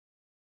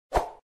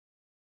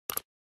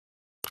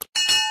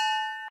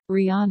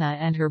Rihanna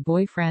and her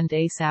boyfriend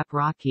A$AP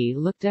Rocky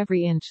looked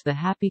every inch the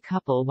happy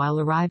couple while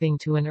arriving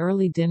to an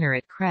early dinner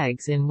at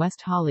Craig's in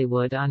West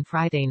Hollywood on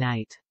Friday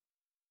night.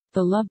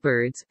 The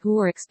lovebirds, who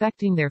were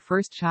expecting their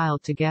first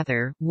child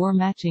together, wore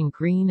matching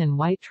green and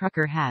white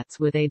trucker hats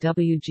with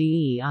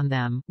AWGE on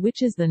them,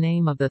 which is the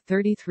name of the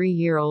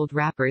 33-year-old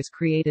rapper's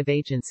creative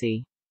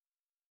agency.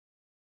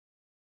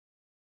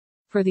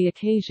 For the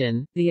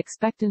occasion, the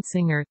expectant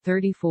singer,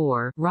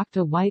 34, rocked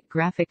a white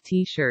graphic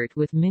T-shirt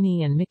with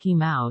Minnie and Mickey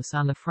Mouse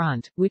on the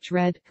front, which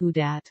read, "Who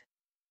dat?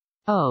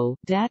 Oh,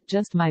 dat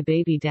just my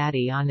baby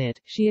daddy" on it.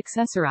 She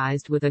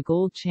accessorized with a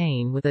gold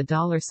chain with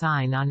a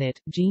 $sign on it,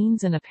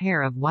 jeans and a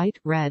pair of white,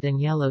 red and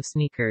yellow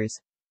sneakers.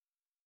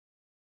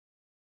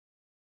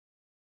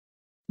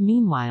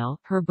 Meanwhile,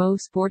 her beau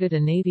sported a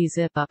navy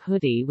zip-up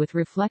hoodie with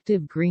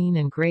reflective green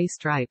and gray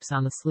stripes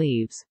on the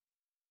sleeves.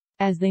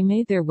 As they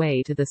made their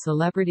way to the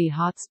celebrity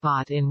hot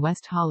spot in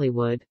West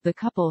Hollywood, the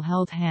couple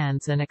held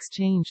hands and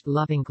exchanged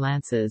loving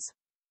glances.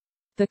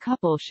 The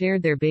couple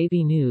shared their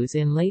baby news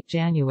in late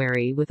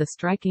January with a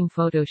striking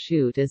photo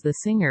shoot as the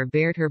singer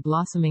bared her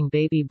blossoming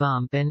baby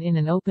bump and in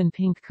an open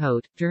pink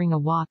coat, during a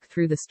walk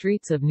through the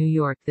streets of New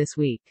York this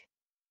week.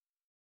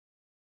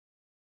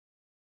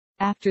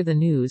 After the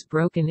news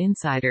broke, an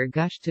insider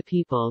gushed to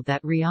People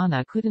that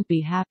Rihanna couldn't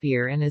be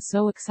happier and is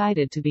so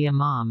excited to be a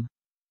mom.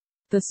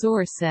 The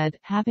source said,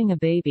 having a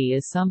baby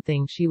is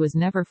something she was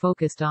never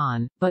focused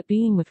on, but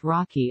being with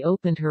Rocky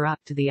opened her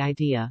up to the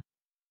idea.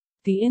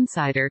 The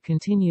insider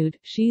continued,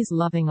 she's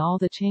loving all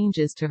the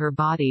changes to her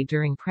body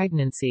during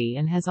pregnancy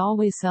and has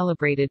always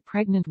celebrated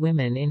pregnant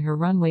women in her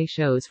runway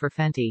shows for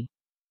Fenty.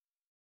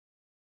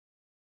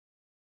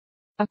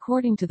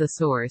 According to the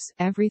source,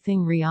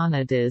 everything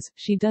Rihanna does,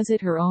 she does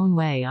it her own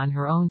way on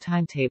her own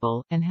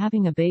timetable, and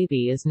having a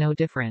baby is no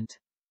different.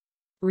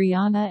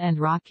 Rihanna and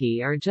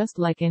Rocky are just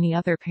like any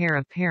other pair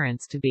of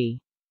parents to be.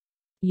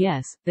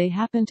 Yes, they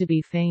happen to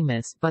be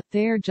famous, but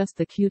they're just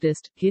the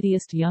cutest,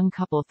 giddiest young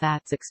couple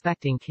that's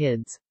expecting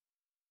kids.